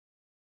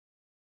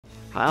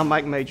Hi, I'm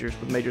Mike Majors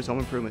with Majors Home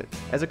Improvement.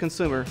 As a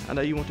consumer, I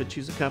know you want to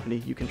choose a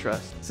company you can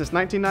trust. Since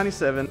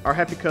 1997, our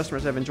happy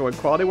customers have enjoyed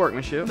quality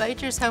workmanship.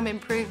 Majors Home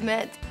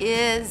Improvement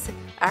is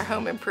our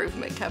home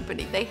improvement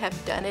company. They have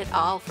done it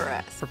all for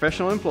us.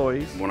 Professional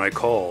employees. When I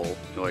call,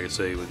 like I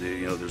say,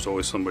 there's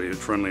always somebody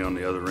friendly on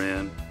the other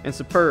end. And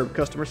superb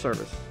customer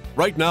service.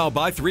 Right now,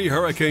 buy 3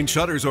 Hurricane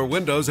shutters or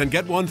windows and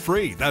get one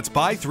free. That's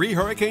buy 3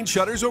 Hurricane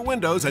shutters or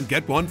windows and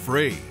get one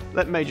free.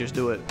 Let Majors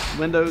do it.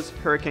 Windows,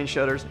 Hurricane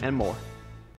shutters, and more.